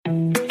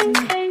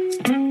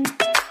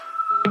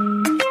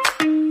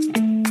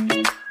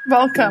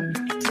Welcome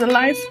to the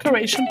Life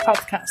Curation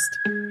Podcast.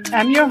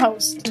 I'm your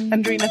host,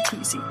 Andrina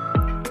Tisi.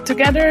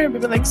 Together, we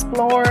will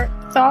explore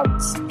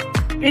thoughts,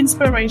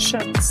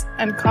 inspirations,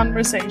 and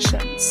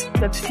conversations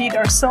that feed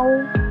our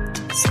soul,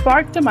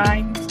 spark the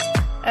mind,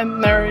 and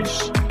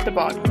nourish the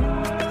body.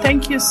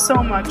 Thank you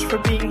so much for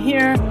being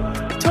here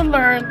to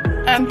learn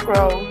and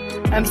grow,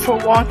 and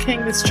for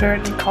walking this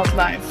journey called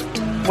life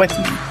with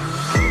me.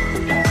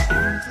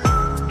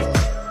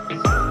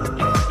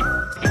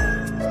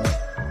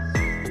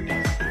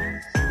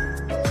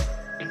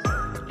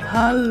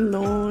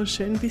 Hallo,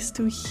 schön bist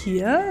du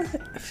hier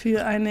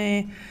für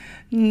eine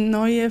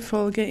neue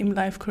Folge im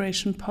Life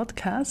Curation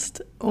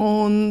Podcast.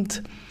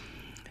 Und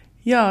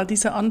ja,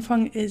 dieser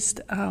Anfang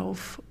ist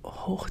auf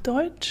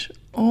Hochdeutsch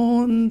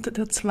und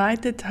der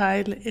zweite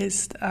Teil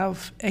ist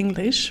auf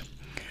Englisch.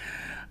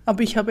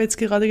 Aber ich habe jetzt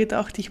gerade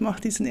gedacht, ich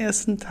mache diesen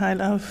ersten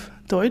Teil auf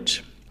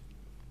Deutsch.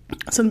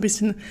 So ein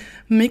bisschen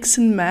Mix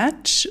and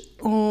Match.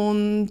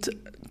 Und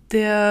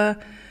der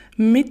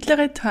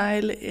mittlere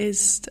Teil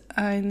ist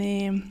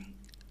eine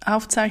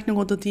Aufzeichnung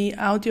oder die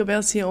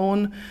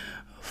Audioversion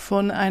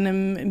von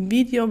einem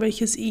Video,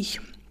 welches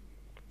ich,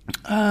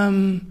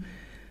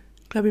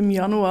 glaube im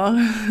Januar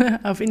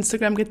auf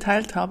Instagram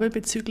geteilt habe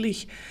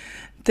bezüglich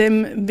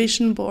dem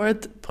Vision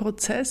Board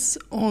Prozess.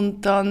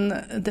 Und dann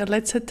der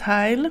letzte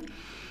Teil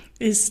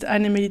ist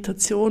eine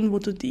Meditation, wo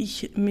du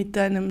dich mit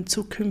deinem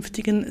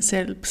zukünftigen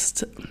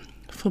Selbst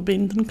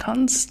verbinden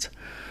kannst.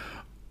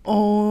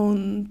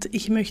 Und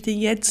ich möchte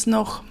jetzt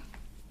noch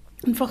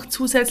einfach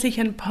zusätzlich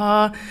ein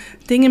paar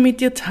Dinge mit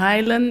dir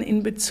teilen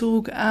in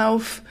Bezug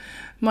auf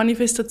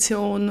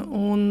Manifestation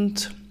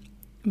und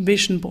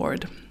Vision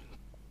Board.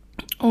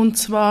 Und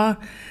zwar,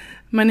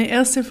 meine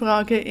erste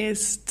Frage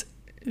ist,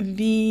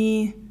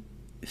 wie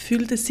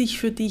fühlt es sich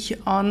für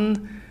dich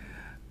an,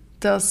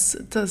 dass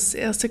das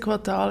erste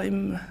Quartal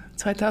im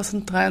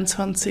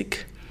 2023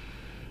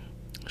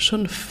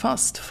 schon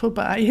fast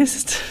vorbei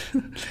ist?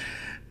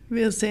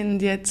 Wir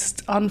sind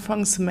jetzt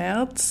Anfangs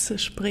März,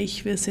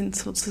 sprich wir sind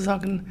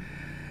sozusagen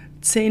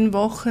 10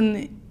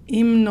 Wochen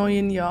im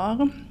neuen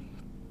Jahr.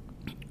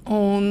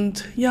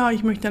 Und ja,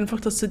 ich möchte einfach,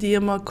 dass du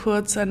dir mal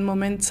kurz einen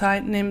Moment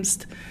Zeit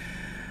nimmst,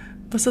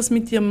 was das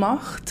mit dir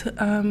macht,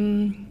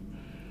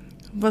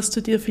 was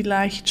du dir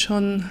vielleicht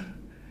schon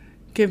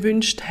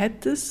gewünscht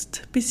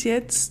hättest bis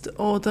jetzt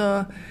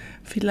oder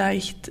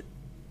vielleicht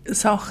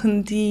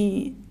Sachen,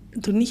 die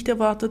du nicht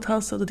erwartet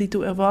hast oder die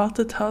du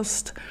erwartet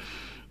hast.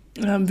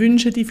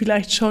 Wünsche, die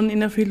vielleicht schon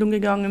in Erfüllung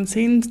gegangen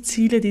sind,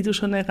 Ziele, die du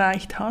schon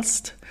erreicht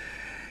hast.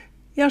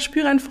 Ja,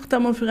 spüre einfach da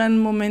mal für einen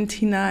Moment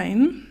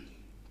hinein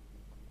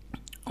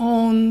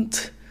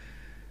und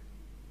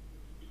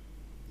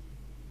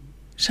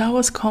schau,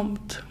 was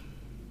kommt.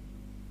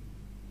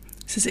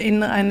 Es ist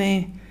eher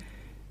eine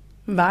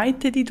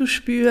Weite, die du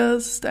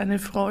spürst, eine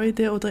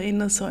Freude oder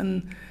eher so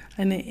eine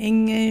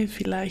Enge,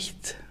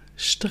 vielleicht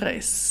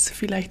Stress,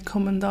 vielleicht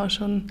kommen da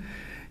schon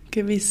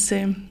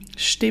gewisse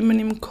Stimmen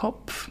im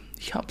Kopf.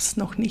 Ich habe es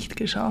noch nicht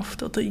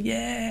geschafft oder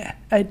yeah,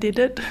 I did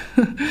it.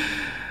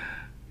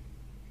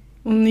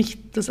 Und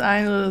nicht das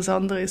eine oder das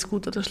andere ist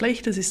gut oder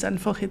schlecht. Es ist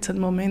einfach jetzt ein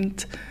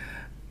Moment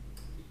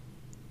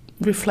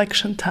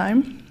Reflection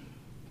Time.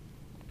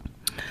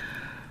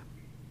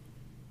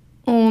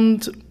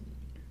 Und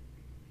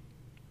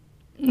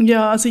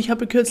ja, also ich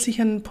habe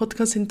kürzlich ein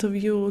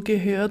Podcast-Interview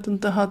gehört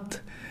und da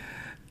hat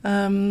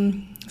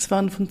es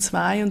waren von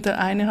 2 und der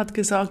eine hat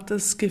gesagt,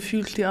 dass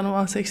gefühlt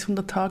Januar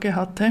 600 Tage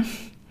hatte.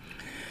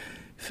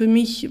 Für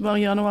mich war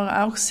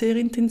Januar auch sehr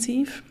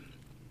intensiv.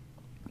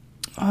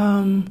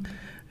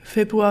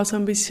 Februar so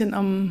ein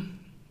bisschen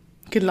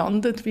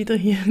gelandet wieder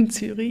hier in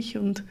Zürich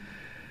und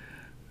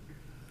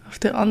auf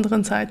der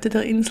anderen Seite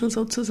der Insel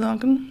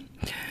sozusagen.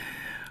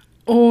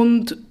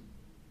 Und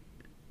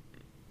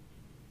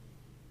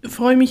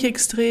freue mich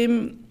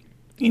extrem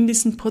in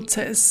diesen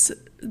Prozess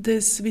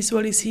des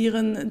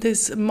Visualisieren,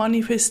 des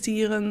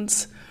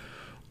Manifestierens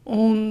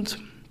und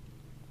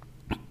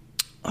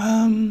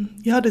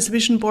des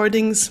Vision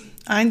Boardings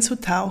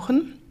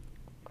einzutauchen.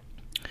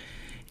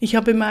 Ich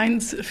habe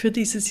meins für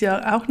dieses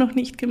Jahr auch noch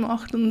nicht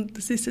gemacht und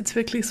es ist jetzt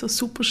wirklich so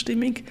super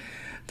stimmig,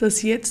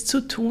 das jetzt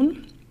zu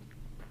tun.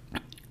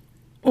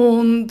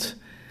 Und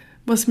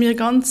was mir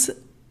ganz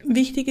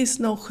wichtig ist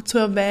noch zu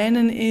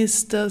erwähnen,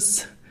 ist,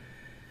 dass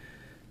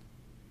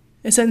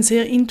es ein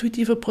sehr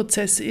intuitiver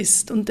Prozess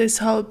ist und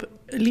deshalb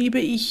liebe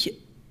ich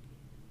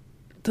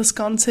das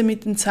Ganze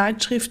mit den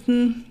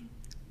Zeitschriften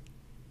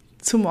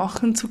zu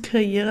machen, zu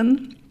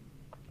kreieren,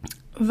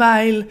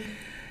 weil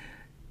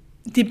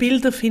die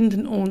Bilder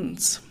finden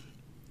uns.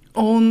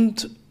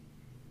 Und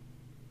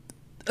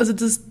also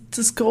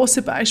das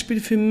große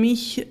Beispiel für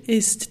mich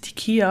ist die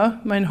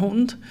Kia, mein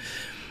Hund,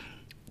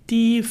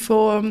 die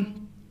vor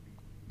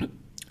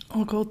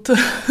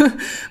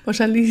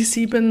wahrscheinlich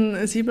 7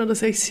 oder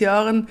 6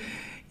 Jahren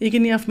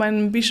irgendwie auf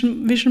meinem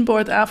Vision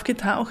Board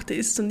aufgetaucht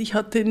ist und ich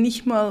hatte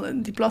nicht mal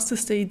die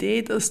blasseste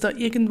Idee, dass da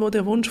irgendwo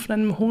der Wunsch von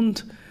einem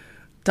Hund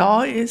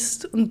da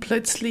ist und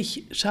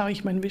plötzlich schaue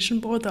ich mein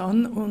Vision Board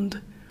an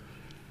und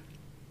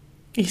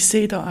ich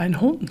sehe da einen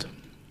Hund.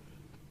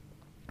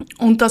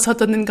 Und das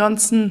hat dann den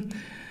ganzen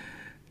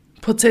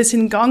Prozess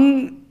in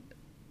Gang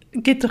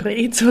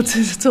gedreht,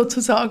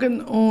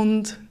 sozusagen.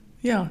 Und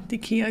ja, die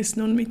Kia ist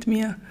nun mit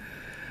mir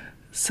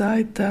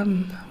seit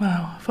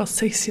fast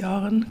 6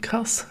 Jahren,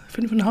 krass,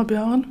 5,5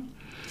 Jahren.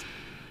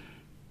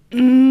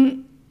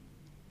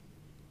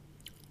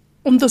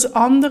 Und das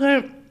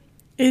andere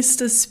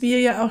ist, dass wir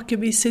ja auch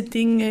gewisse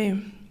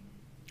Dinge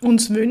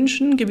uns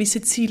wünschen,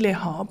 gewisse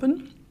Ziele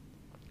haben.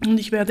 Und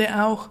ich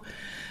werde auch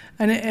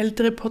eine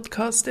ältere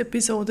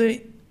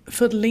Podcast-Episode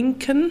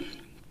verlinken,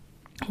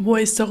 wo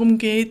es darum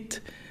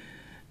geht,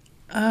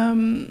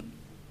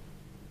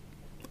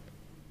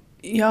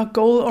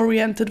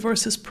 goal-oriented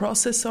versus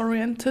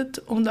process-oriented.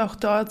 Und auch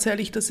da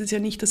erzähle ich, dass es ja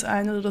nicht das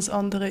eine oder das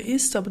andere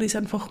ist, aber das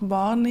einfach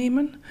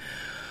wahrnehmen.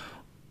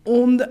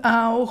 Und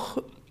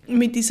auch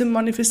mit diesem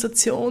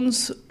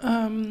Manifestations-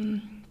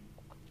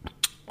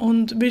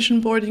 und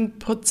Vision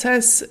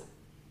Boarding-Prozess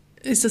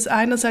ist es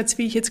einerseits,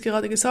 wie ich jetzt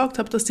gerade gesagt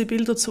habe, dass die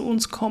Bilder zu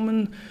uns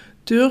kommen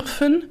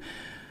dürfen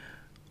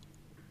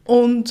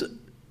und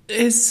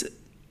es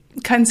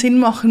keinen Sinn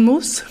machen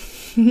muss.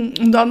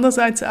 Und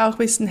andererseits auch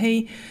wissen,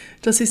 hey,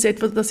 das ist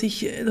etwas, das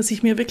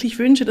ich mir wirklich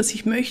wünsche, das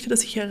ich möchte,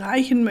 das ich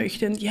erreichen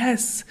möchte. Und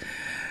yes,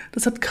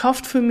 das hat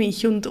Kraft für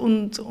mich. Und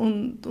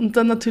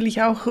dann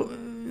natürlich auch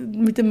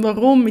mit dem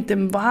Warum, mit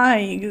dem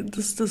Why,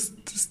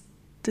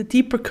 the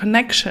deeper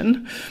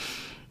connection.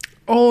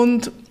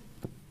 Und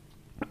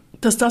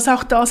dass das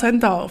auch da sein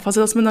darf.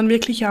 Also dass man dann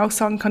wirklich auch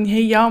sagen kann,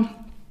 hey, ja,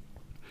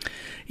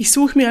 ich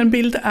suche mir ein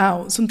Bild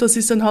aus. Und das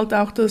ist dann halt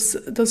auch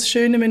das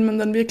Schöne, wenn man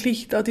dann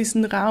wirklich da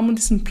diesen Raum und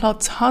diesen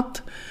Platz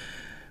hat,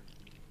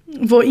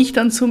 wo ich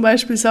dann zum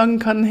Beispiel sagen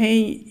kann,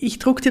 hey, ich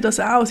druck dir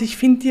das aus, ich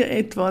finde dir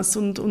etwas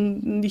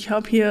und ich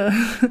habe hier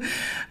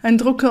einen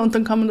Drucker und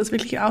dann kann man das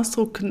wirklich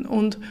ausdrucken.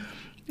 Und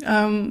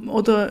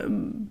oder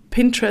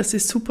Pinterest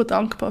ist super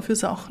dankbar für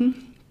Sachen.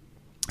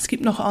 Es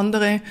gibt noch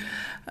andere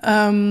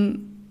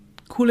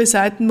coole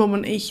Seiten, wo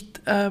man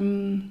echt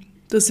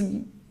das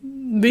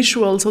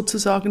Visual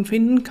sozusagen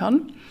finden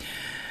kann.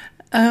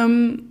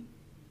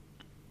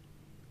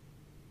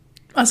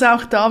 Also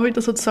auch da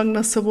wieder sozusagen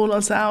das sowohl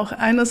als auch.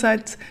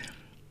 Einerseits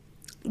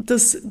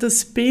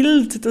das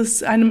Bild,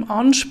 das einem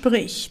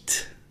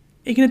anspricht,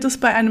 irgendetwas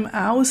bei einem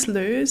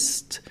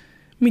auslöst,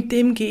 mit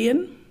dem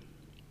gehen.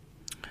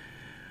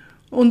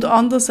 Und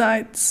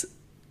andererseits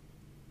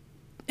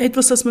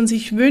etwas, das man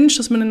sich wünscht,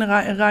 das man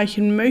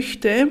erreichen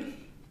möchte,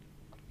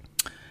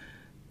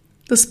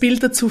 das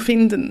Bild dazu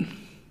finden.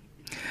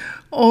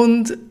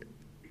 Und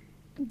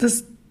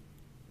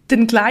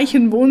den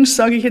gleichen Wunsch,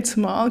 sage ich jetzt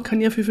mal, kann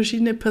ja für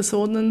verschiedene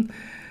Personen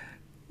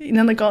in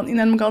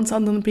einem ganz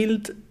anderen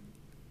Bild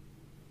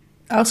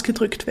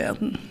ausgedrückt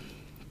werden.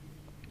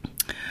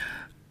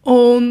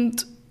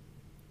 Und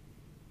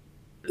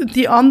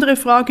die andere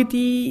Frage,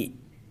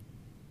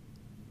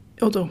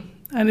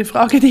 eine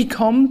Frage, die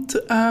kommt,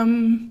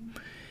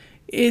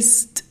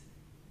 ist,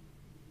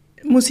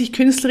 muss ich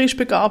künstlerisch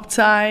begabt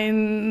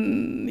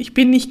sein? Ich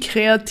bin nicht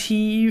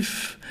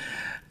kreativ.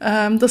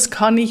 Das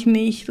kann ich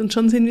nicht. Und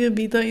schon sind wir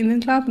wieder in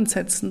den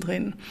Glaubenssätzen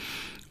drin.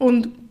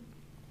 Und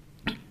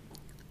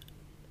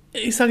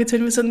ich sage jetzt,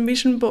 wenn wir so ein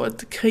Vision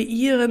Board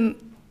kreieren,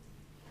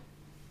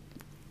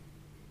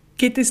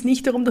 geht es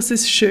nicht darum, dass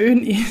es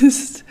schön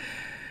ist.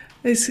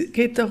 Es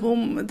geht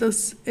darum,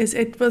 dass es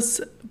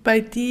etwas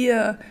bei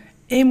dir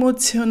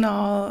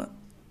emotional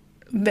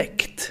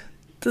weckt,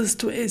 dass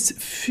du es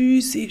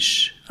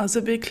physisch,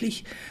 also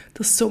wirklich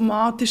das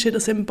Somatische,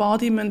 das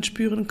Embodiment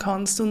spüren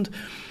kannst. Und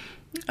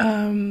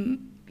da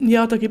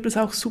gibt es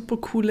auch super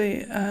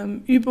coole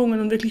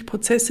Übungen und wirklich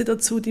Prozesse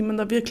dazu, die man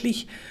da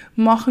wirklich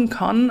machen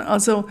kann.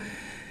 Also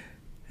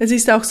es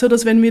ist auch so,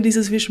 dass wenn wir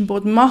dieses Vision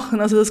Board machen,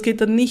 also das geht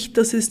dann nicht,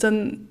 dass es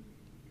dann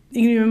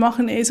irgendwie wir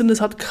machen und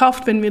es hat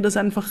Kraft, wenn wir das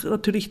einfach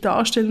natürlich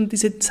darstellen und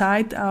diese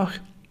Zeit auch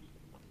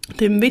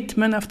dem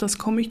widmen, auf das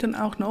komme ich dann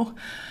auch noch.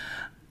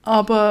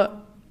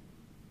 Aber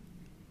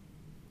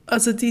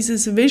also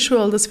dieses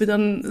Visual, das wir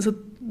dann so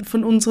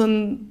von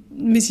unseren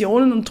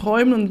Visionen und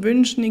Träumen und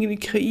Wünschen irgendwie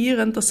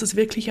kreieren, dass das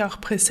wirklich auch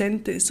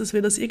präsent ist, dass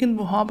wir das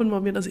irgendwo haben,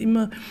 wo wir das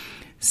immer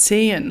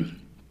sehen.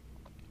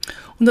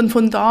 Und dann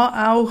von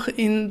da auch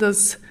in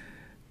das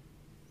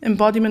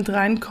Embodiment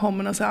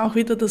reinkommen, also auch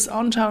wieder das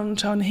anschauen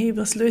und schauen, hey,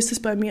 was löst es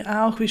bei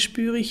mir auch, wie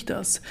spüre ich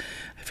das?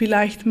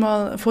 Vielleicht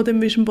mal vor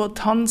dem Vision Board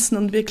tanzen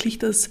und wirklich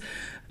das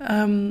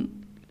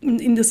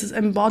in das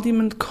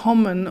Embodiment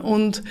kommen.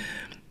 Und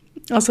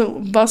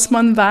also was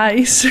man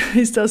weiß,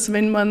 ist, dass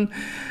wenn man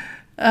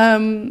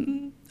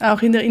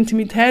auch in der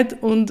Intimität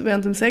und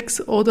während dem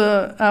Sex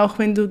oder auch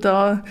wenn du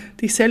da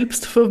dich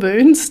selbst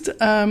verwöhnst,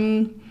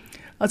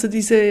 also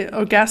diese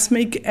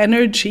Orgasmic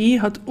Energy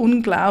hat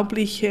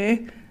unglaubliche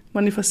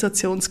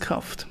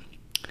Manifestationskraft.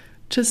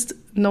 Just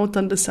note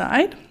on the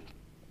side.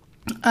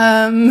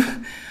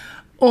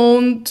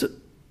 Und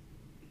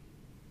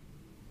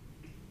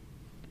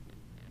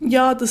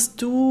ja, dass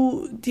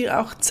du dir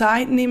auch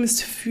Zeit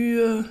nimmst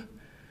für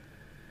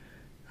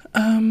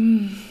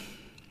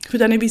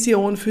deine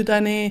Vision, für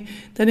deine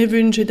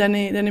Wünsche,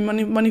 deine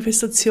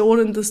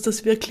Manifestationen, dass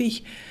das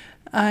wirklich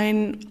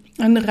einen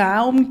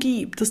Raum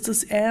gibt, dass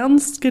das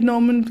ernst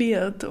genommen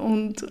wird.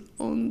 Und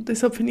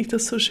deshalb finde ich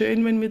das so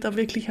schön, wenn wir da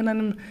wirklich an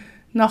einem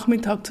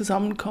Nachmittag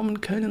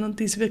zusammenkommen können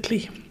und dies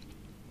wirklich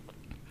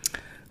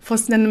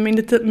fast in einem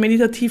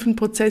meditativen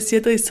Prozess,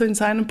 jeder ist so in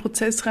seinem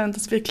Prozess rein,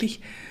 das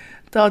wirklich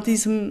da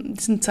diesen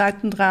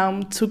Zeit und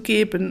Raum zu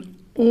geben.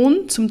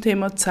 Und zum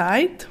Thema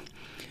Zeit,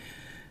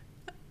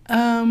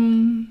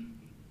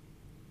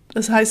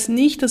 das heißt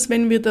nicht, dass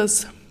wenn wir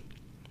das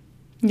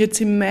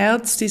jetzt im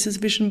März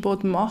dieses Vision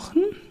Board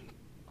machen,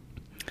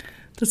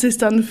 dass es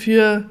dann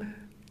für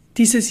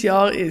dieses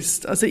Jahr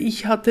ist. Also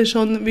ich hatte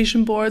schon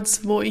Vision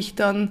Boards, wo ich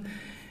dann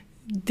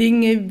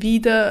Dinge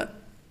wieder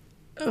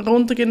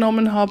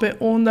runtergenommen habe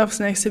und aufs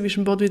nächste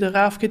Vision Board wieder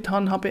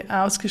raufgetan habe,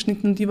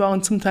 ausgeschnitten. Die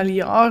waren zum Teil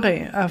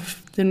Jahre auf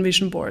den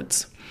Vision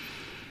Boards.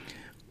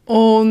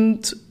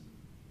 Und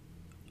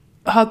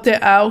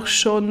hatte auch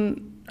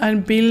schon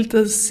ein Bild,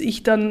 das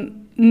ich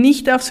dann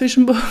nicht aufs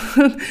Vision Board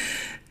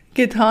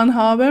getan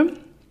habe.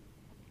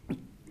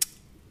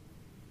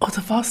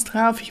 Oder was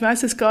drauf, ich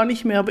weiß es gar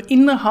nicht mehr, aber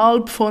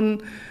innerhalb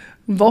von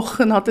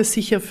Wochen hat es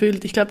sich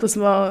erfüllt. Ich glaube, das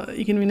war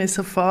irgendwie eine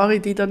Safari,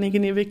 die dann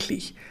irgendwie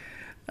wirklich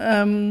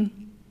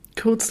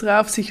kurz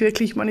drauf sich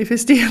wirklich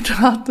manifestiert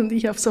hat und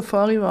ich auf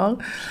Safari war.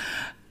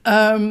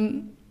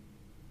 Also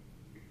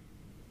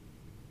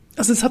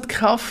es hat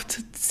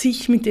Kraft,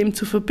 sich mit dem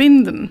zu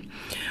verbinden.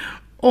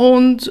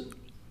 Und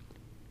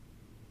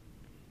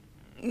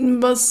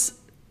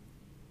was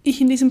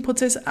ich in diesem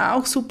Prozess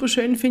auch super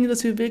schön finde,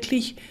 dass wir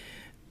wirklich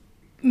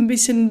ein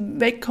bisschen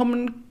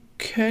wegkommen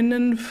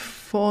können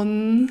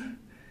von,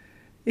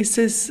 ist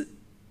es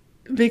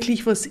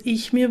wirklich, was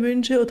ich mir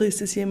wünsche oder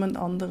ist es jemand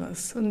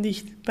anderes? Und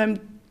beim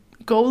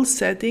Goal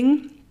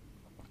Setting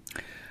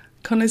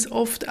kann es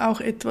oft auch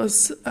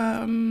etwas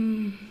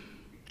haben,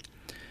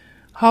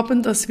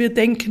 dass wir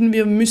denken,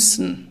 wir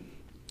müssen.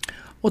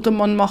 Oder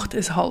man macht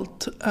es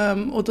halt.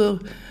 Oder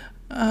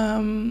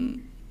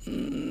einen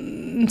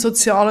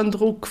sozialen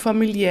Druck,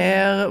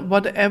 familiär,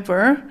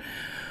 whatever.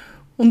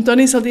 Und dann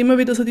ist halt immer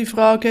wieder so die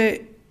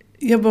Frage,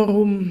 ja,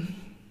 warum?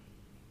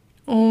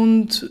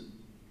 Und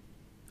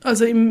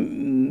also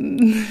im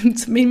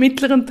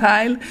mittleren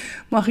Teil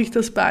mache ich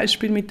das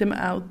Beispiel mit dem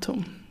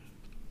Auto.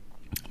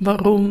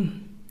 Warum?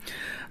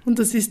 Und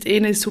das ist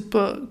eine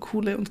super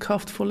coole und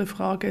kraftvolle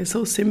Frage.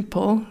 So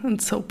simple and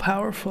so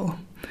powerful.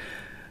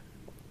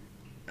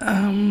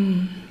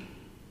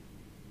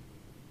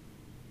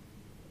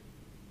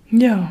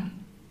 Ja.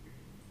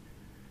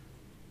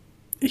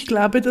 Ich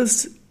glaube,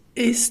 das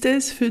ist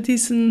es für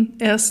diesen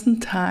ersten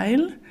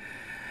Teil.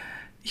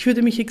 Ich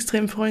würde mich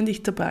extrem freuen,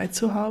 dich dabei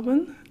zu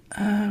haben.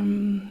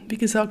 Wie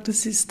gesagt,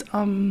 es ist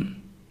am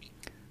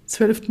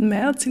 12.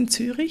 März in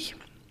Zürich.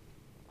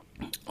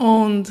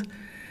 Und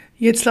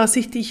jetzt lasse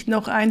ich dich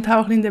noch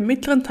eintauchen in den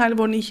mittleren Teil,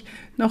 wo ich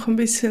noch ein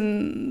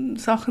bisschen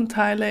Sachen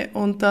teile.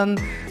 Und dann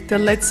der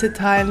letzte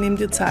Teil, nimm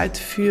dir Zeit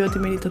für die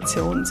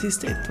Meditation. Sie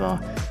ist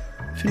etwa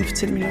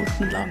 15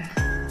 Minuten lang.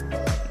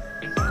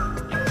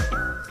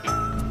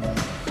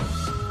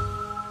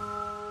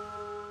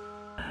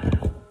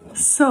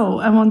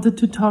 So, I wanted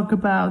to talk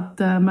about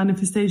the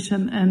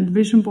manifestation and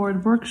vision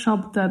board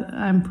workshop that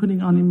I'm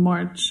putting on in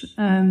March.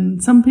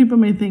 And some people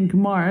may think,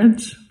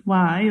 March,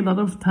 why? A lot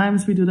of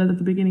times we do that at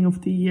the beginning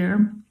of the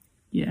year.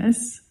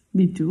 Yes,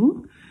 we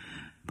do.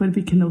 But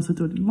we can also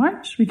do it in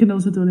March. We can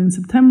also do it in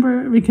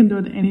September. We can do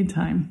it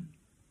anytime.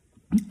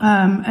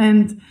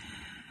 And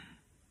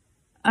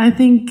I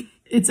think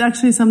it's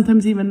actually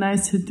sometimes even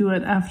nice to do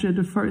it after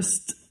the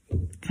first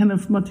kind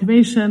of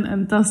motivation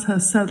and dust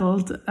has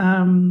settled.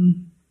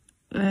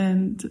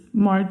 And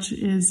March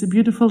is a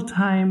beautiful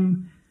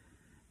time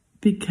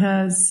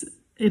because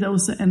it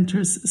also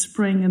enters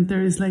spring and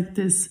there is like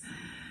this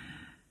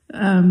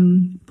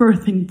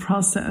birthing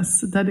process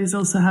that is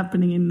also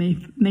happening in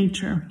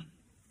nature.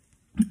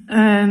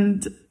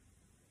 And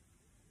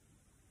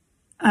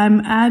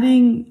I'm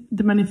adding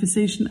the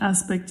manifestation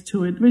aspect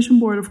to it. Vision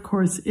board, of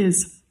course,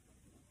 is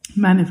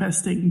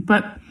manifesting,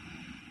 but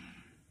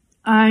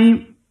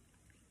I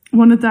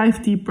want to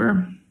dive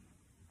deeper.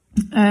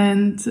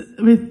 And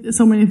with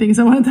so many things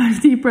I want to dive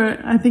deeper,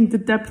 I think the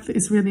depth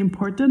is really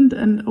important.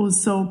 And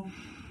also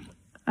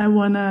I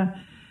want to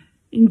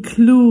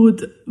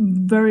include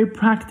very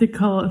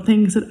practical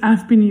things that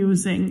I've been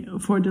using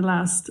for the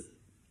last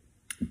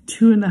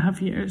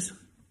 2.5 years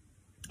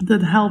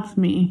that helped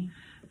me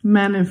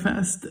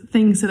manifest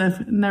things that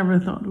I've never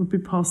thought would be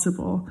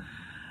possible.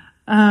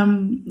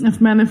 I've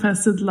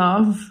manifested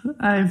love.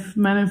 I've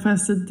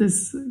manifested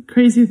this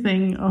crazy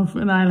thing of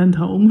an island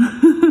home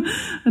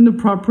and a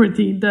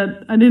property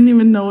that I didn't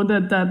even know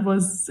that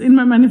was in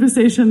my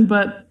manifestation,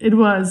 but it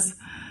was.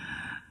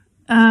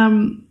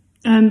 And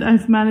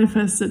I've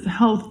manifested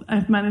health.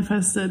 I've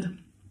manifested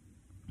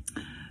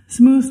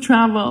smooth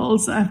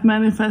travels. I've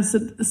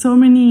manifested so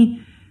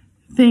many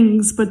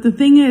things. But the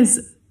thing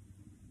is,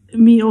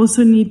 we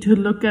also need to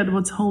look at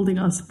what's holding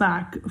us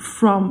back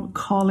from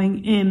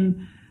calling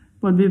in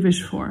what we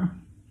wish for.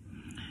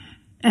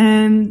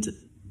 And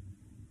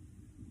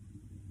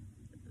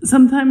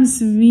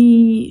sometimes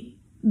we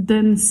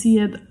then see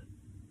it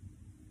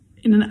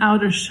in an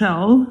outer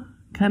shell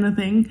kind of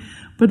thing,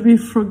 but we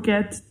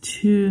forget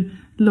to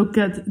look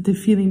at the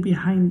feeling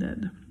behind it.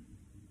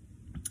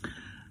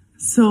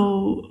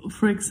 So,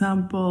 for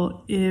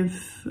example,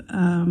 if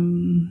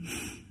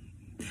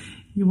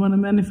you want to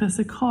manifest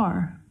a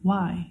car,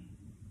 why?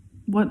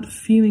 What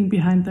feeling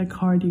behind that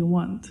car do you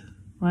want,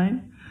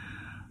 right?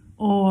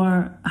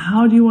 Or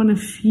how do you want to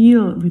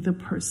feel with a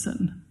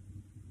person,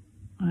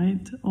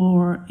 right?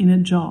 Or in a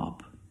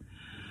job.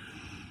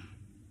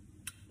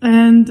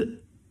 And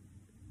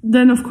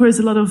then, of course,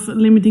 a lot of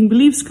limiting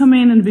beliefs come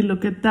in, and we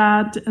look at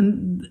that.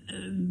 And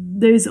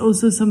there is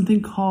also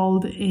something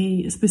called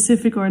a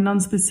specific or a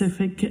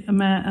non-specific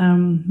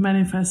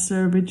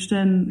manifestor, which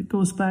then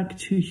goes back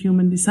to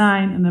human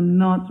design. And I'm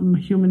not a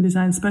human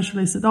design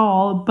specialist at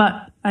all,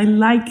 but I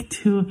like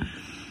to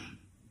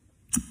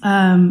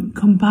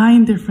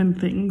combine different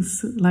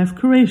things: life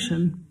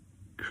creation,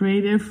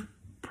 creative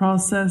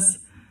process,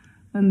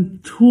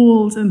 and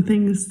tools and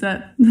things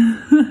that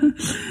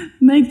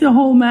make the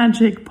whole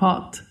magic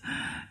pot.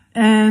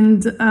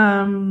 And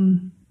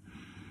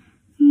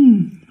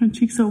my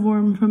cheeks are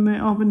warm from my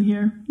oven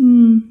here.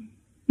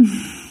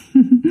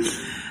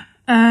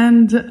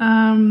 And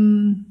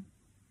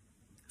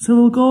so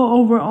we'll go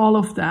over all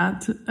of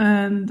that.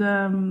 And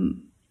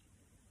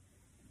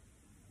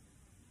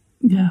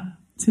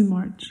it's in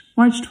March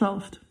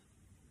 12th.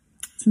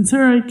 It's in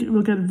Zurich.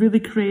 We'll get really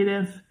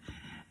creative.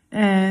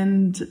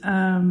 And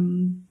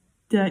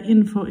the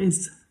info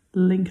is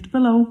linked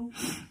below,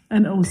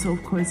 and also,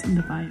 of course, in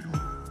the bio.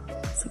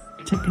 So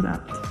check it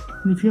out.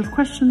 And if you have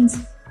questions,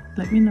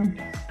 let me know.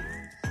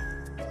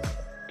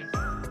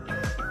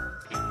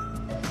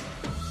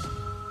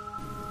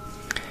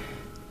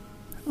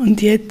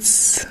 Und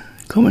jetzt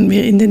kommen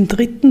wir in den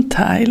dritten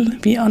Teil,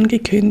 wie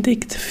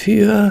angekündigt,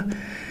 für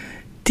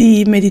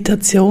die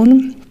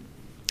Meditation.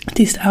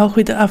 Die ist auch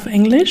wieder auf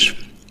Englisch.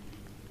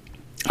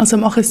 Also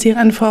mach es dir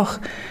einfach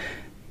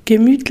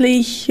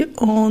gemütlich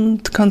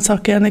und kannst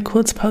auch gerne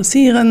kurz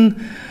pausieren.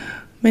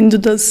 Wenn du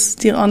das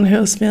dir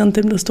anhörst,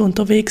 währenddem dass du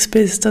unterwegs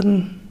bist,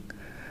 dann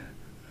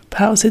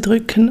Pause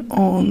drücken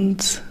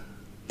und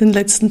den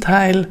letzten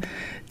Teil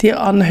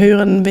dir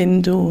anhören,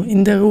 wenn du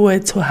in der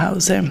Ruhe zu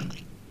Hause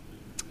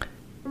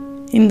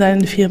in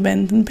deinen 4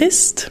 Wänden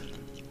bist.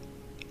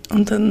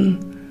 Und dann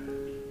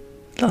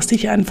lass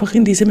dich einfach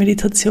in diese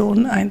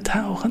Meditation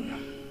eintauchen.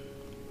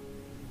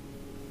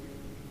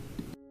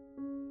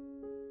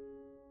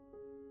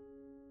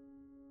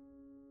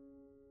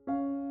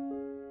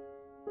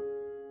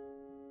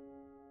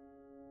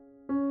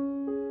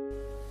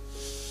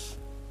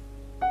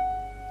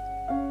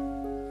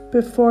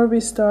 Before we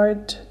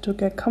start to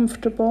get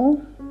comfortable,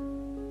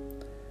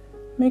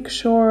 make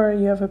sure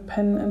you have a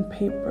pen and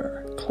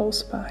paper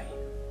close by.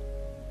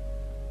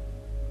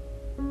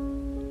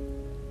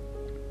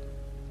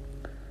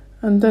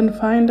 And then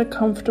find a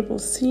comfortable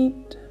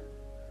seat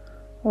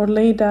or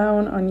lay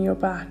down on your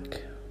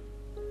back.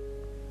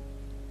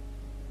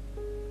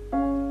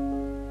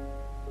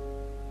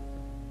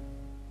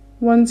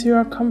 Once you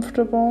are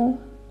comfortable,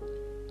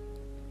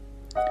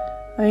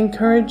 I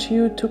encourage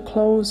you to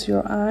close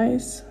your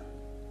eyes.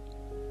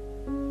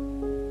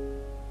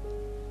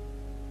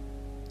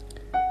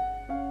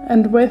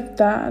 And with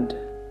that,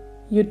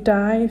 you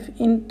dive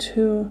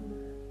into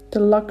the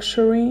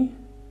luxury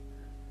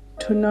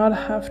to not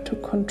have to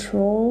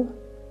control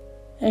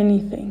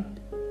anything.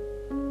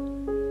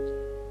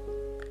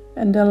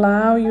 And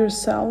allow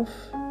yourself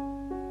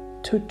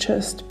to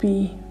just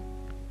be.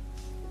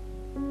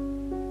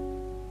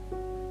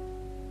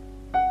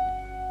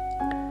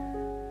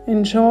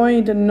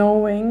 Enjoy the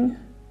knowing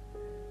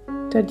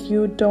that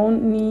you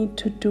don't need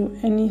to do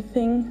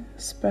anything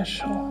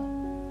special.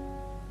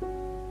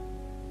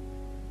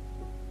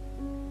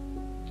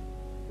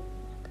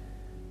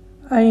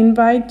 I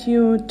invite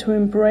you to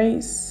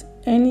embrace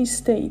any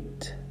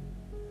state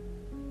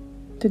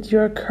that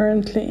you're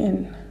currently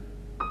in.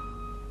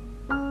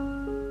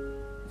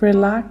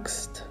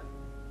 Relaxed,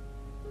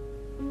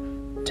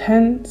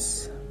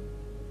 tense,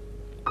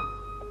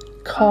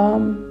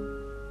 calm,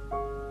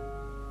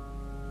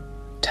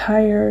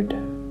 tired,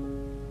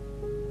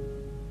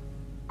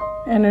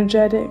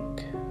 energetic,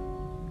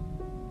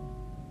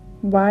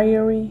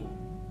 wiry.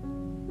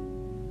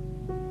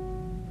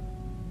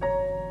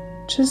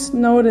 Just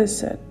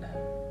notice it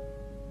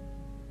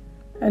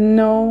and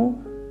know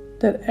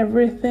that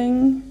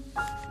everything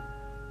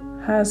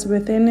has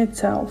within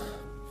itself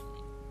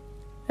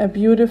a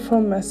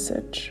beautiful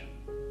message.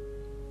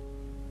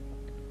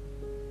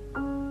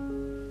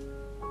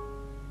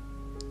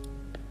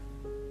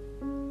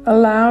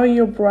 Allow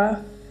your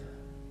breath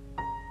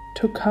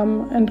to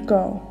come and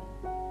go,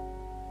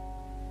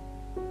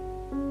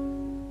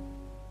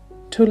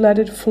 to let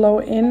it flow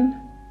in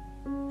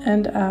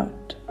and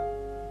out.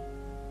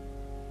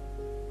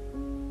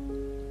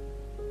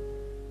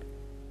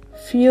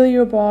 Feel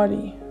your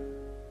body,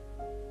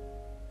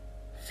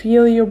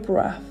 feel your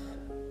breath.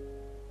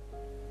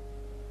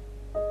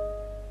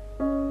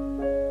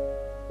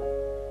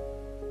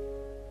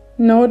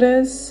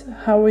 Notice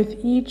how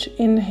with each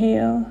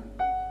inhale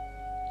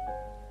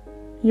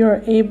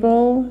you're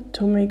able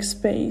to make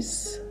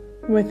space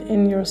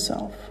within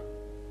yourself,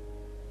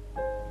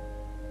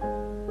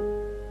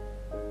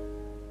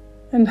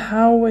 and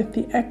how with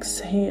the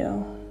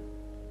exhale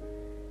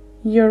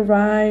you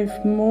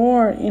arrive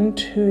more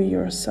into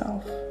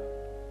yourself.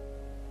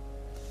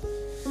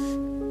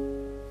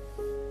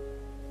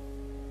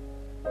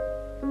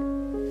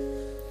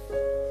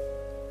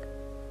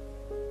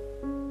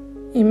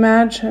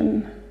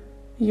 Imagine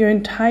your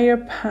entire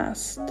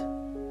past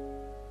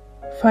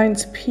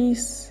finds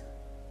peace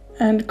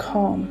and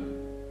calm,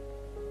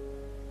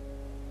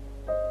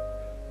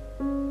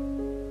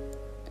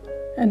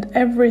 and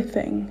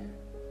everything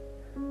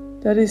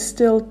that is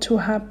still to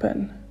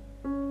happen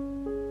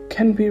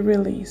can be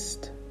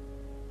released.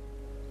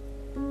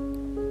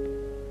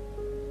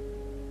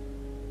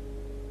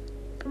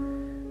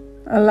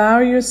 Allow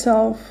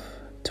yourself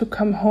to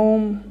come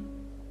home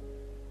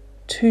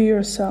to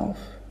yourself.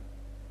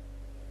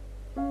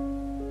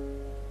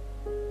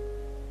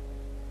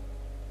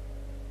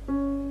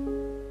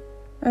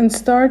 And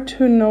start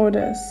to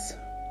notice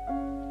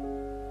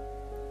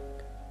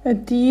a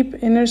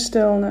deep inner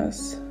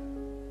stillness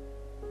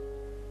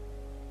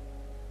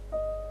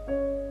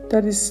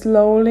that is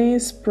slowly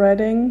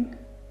spreading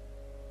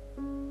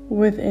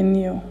within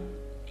you.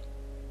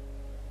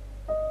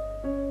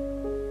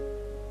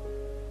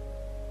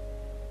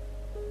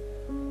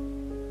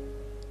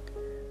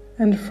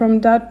 And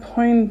from that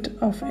point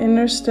of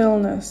inner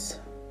stillness,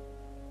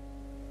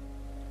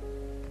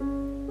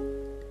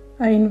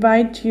 I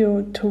invite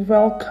you to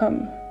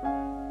welcome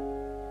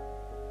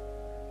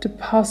the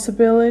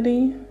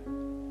possibility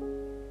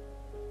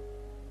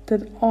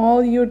that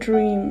all your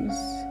dreams,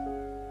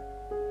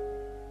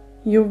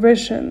 your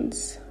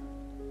visions,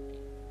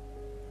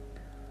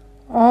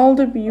 all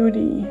the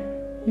beauty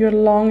you're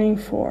longing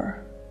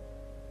for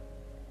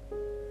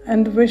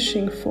and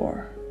wishing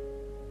for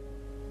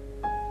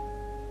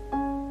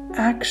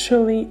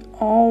actually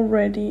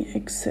already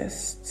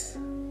exists.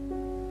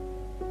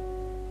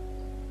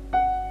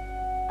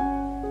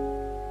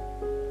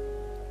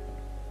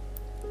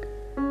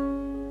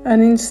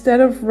 And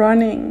instead of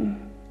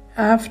running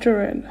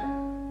after it,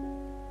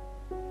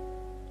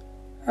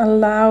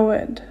 allow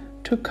it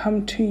to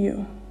come to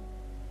you.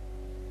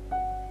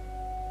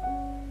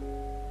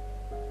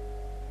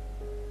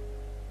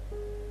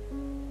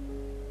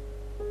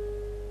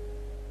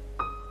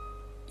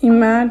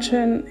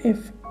 Imagine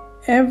if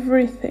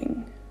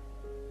everything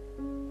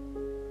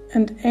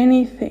and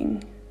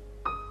anything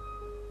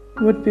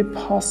would be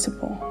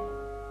possible.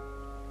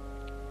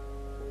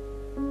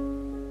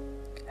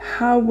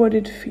 How would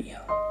it feel?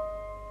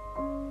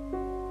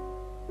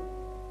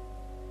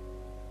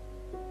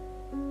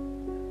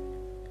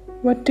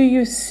 What do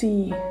you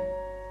see?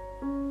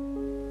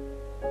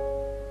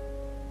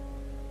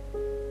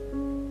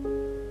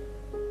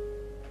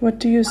 What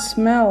do you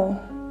smell?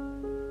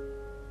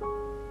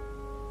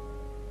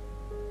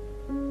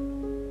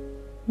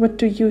 What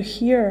do you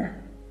hear?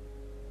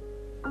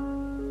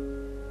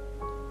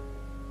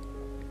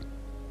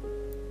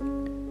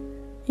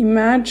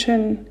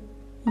 Imagine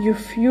your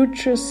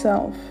future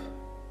self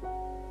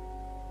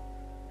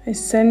is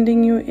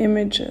sending you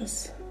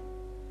images,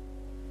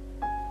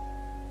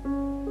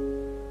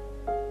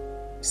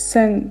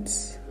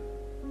 scents,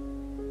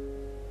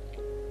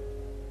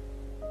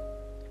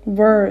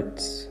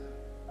 words,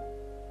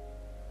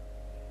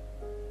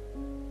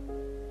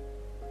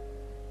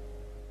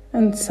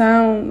 and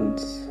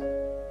sounds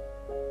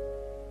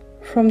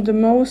from the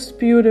most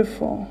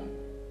beautiful,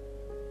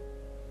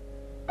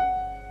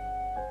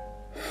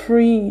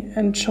 free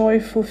and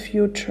joyful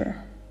future.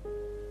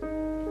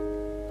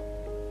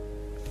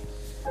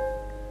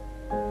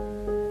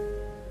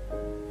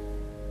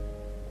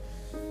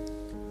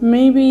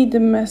 Maybe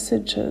the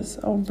messages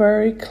are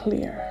very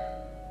clear.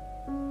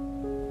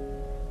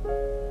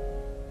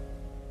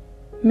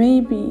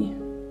 Maybe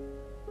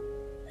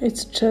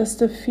it's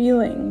just a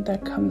feeling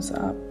that comes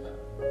up.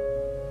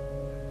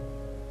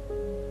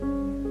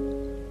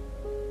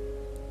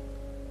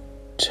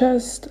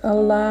 Just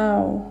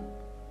allow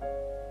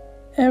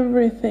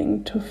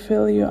everything to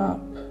fill you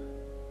up.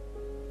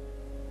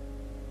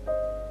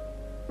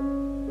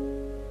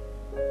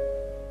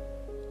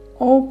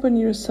 Open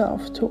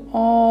yourself to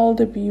all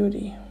the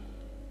beauty.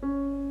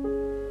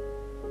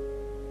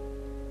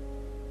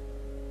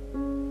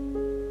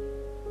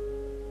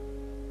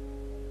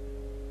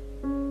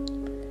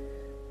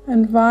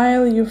 And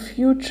while your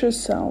future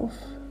self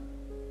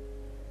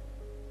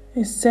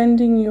is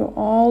sending you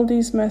all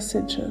these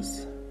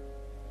messages,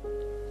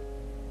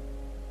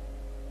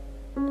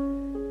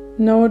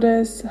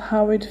 notice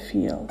how it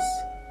feels.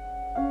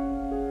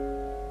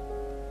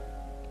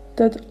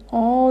 That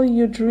all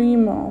you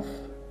dream of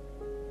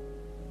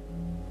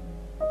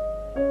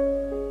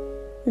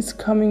is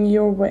coming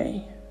your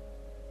way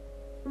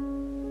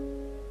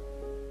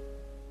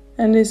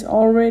and is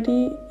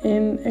already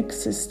in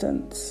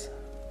existence.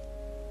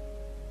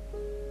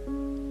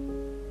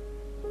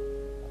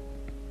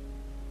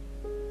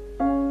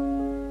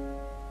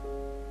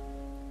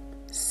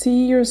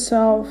 See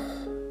yourself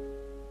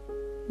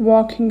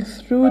walking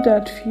through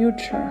that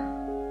future.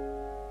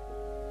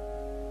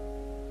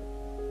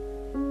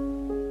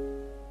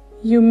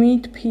 You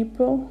meet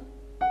people,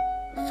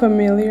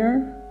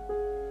 familiar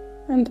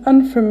and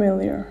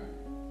unfamiliar.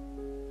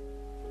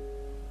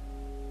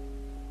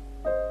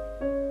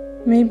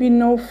 Maybe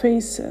no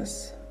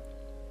faces.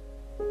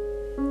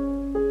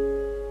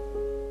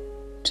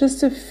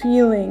 Just a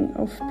feeling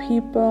of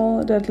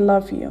people that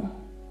love you,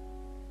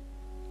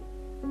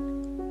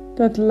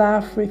 that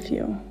laugh with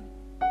you,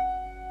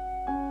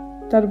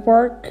 that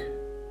work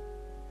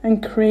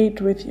and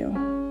create with you.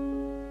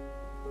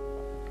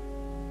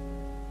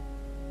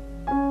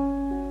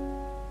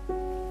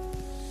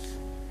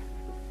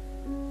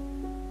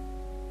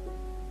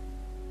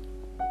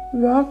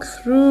 Walk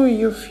through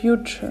your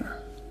future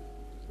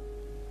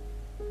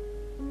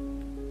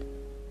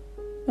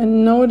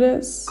and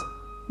notice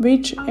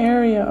which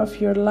area of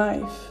your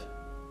life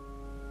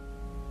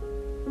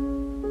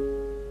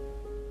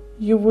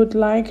you would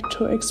like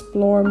to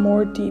explore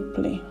more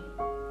deeply.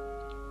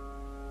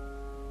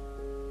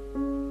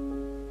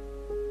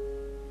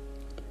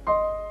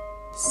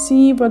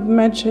 See what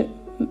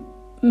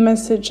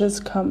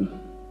messages come.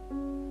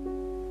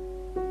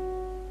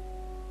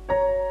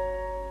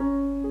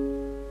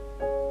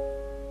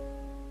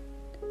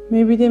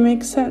 Maybe they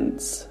make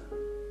sense.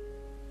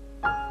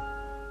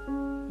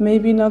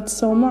 Maybe not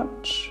so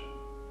much.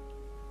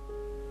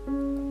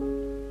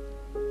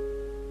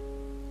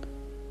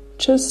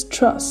 Just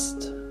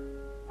trust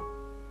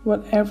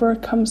whatever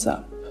comes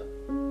up.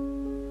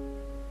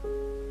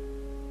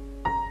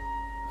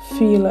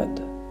 Feel it.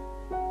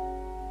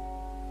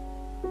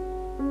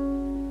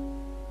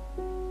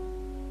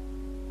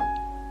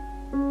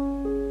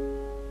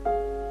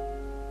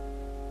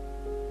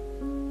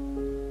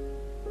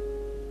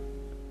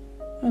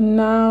 And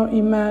now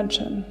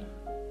imagine,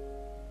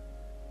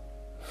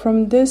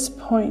 from this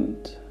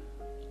point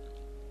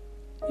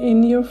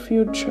in your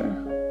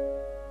future,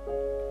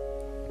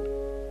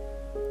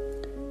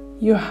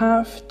 you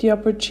have the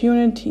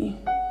opportunity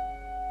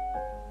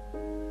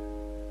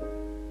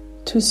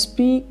to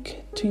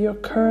speak to your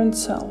current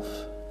self.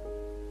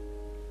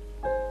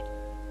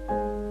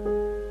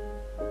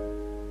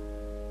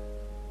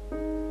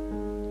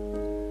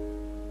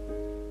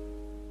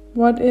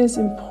 What is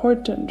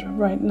important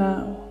right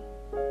now?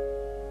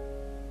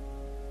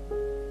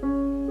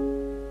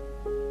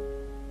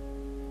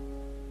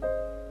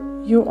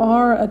 You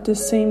are at the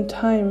same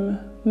time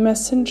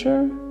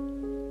messenger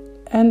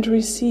and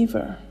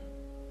receiver.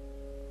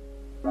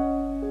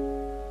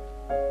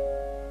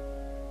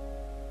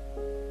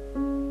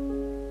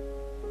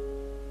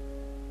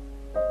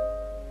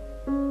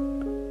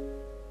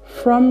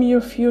 From your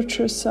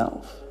future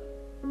self,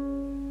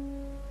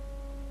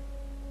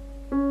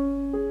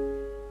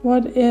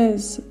 what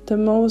is the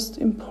most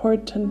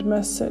important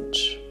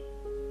message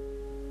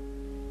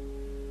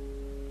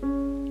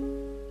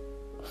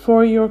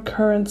for your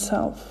current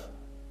self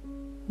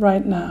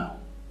right now?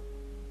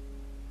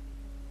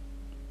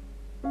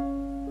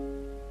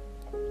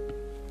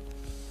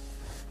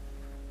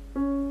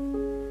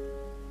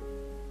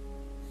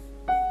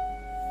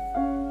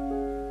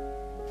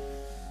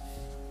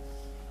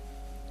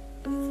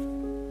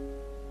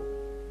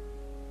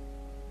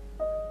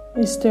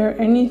 Is there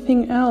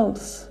anything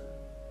else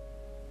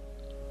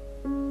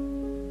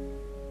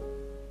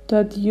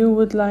that you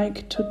would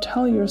like to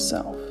tell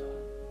yourself?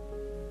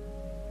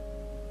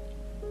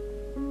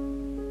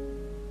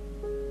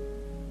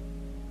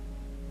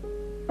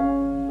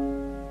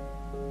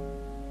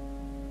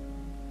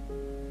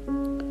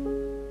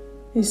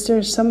 Is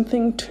there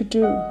something to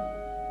do?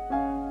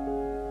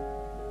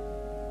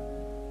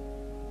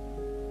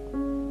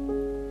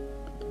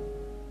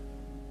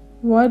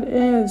 What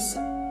is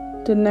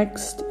the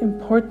next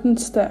important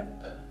step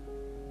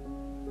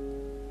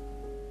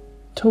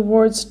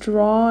towards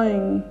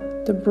drawing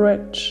the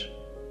bridge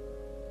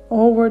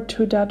over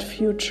to that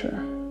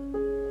future?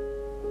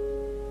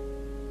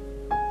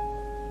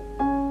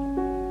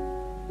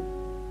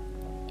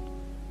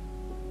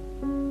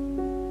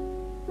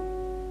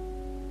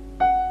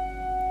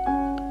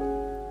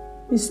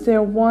 Is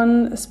there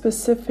one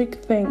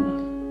specific thing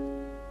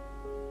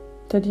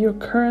that your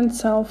current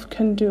self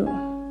can do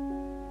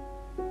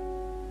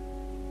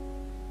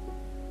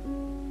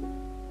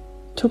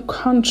to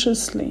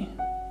consciously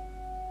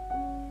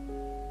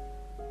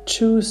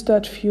choose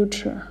that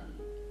future?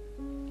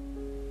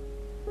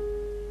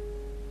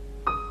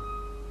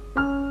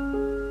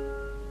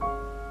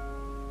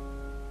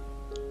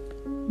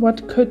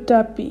 What could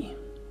that be?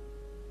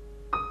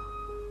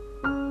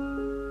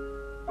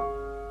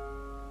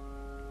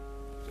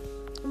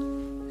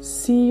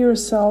 See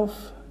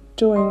yourself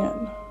doing it.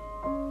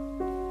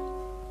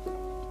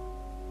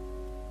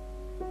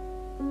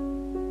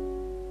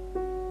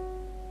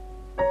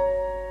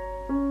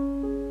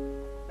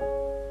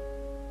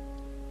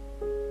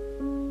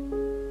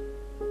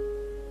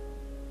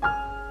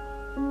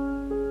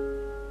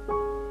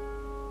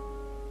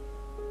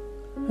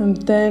 And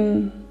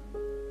then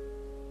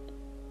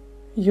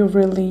you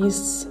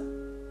release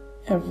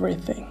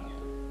everything.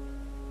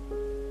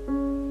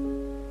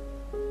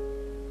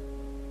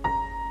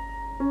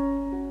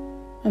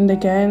 And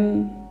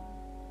again,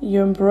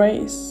 you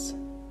embrace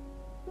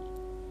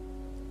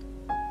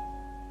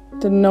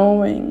the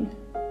knowing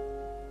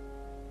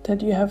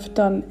that you have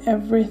done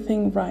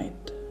everything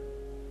right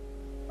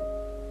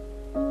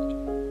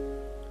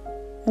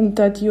and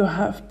that you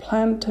have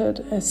planted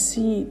a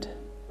seed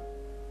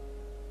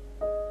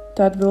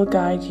that will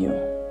guide you.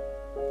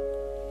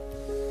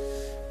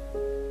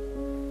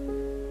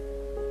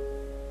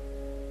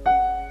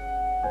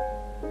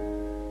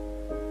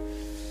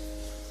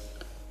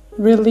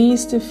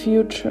 Release the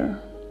future.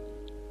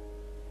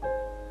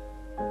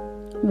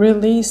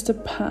 Release the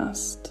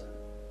past.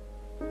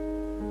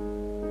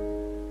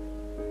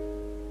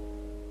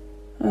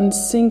 And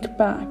sink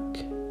back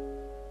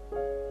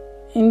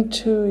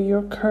into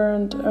your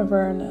current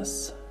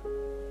awareness.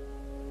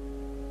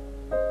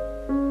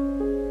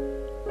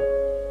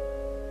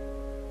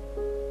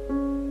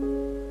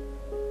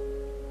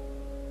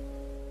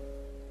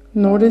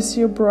 Notice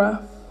your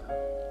breath.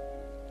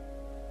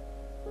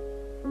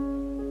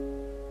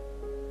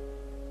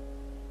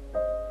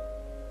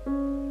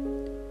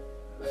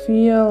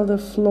 Feel the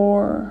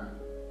floor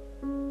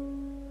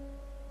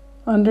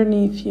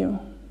underneath you.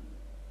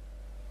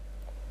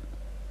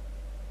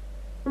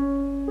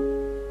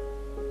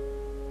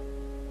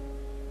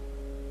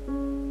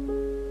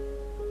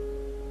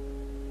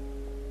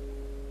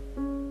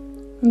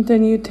 And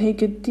then you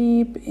take a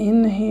deep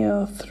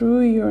inhale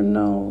through your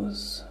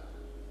nose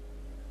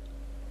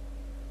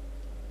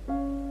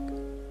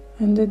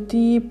and a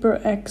deeper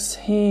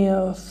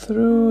exhale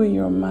through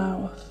your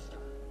mouth.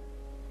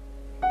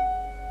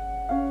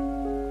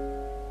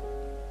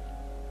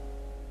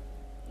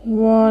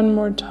 One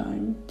more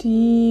time,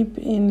 deep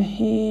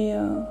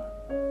inhale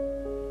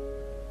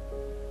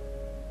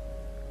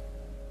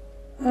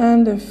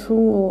and a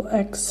full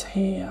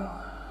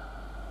exhale.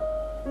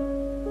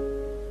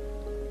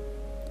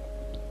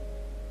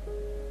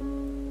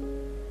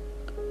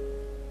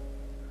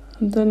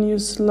 And then you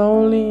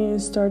slowly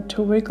start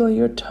to wiggle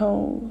your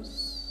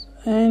toes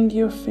and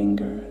your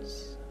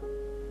fingers.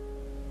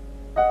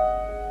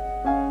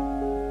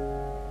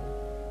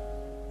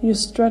 You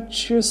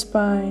stretch your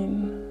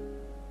spine.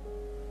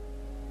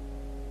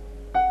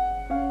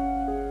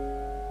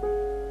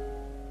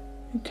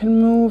 You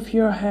can move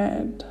your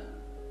head.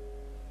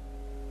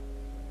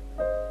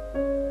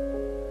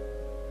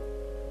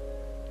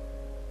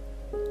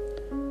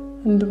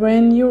 And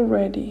when you're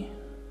ready,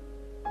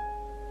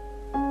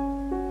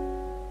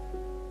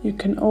 you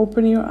can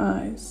open your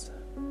eyes.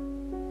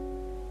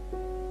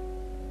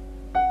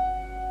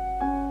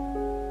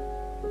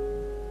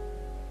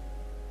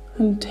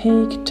 And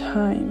take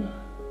time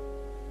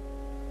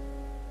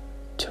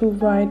to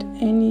write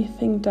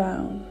anything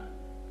down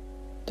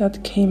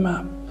that came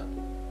up.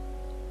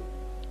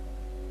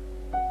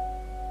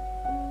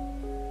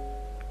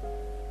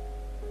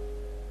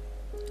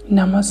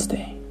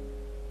 Namaste.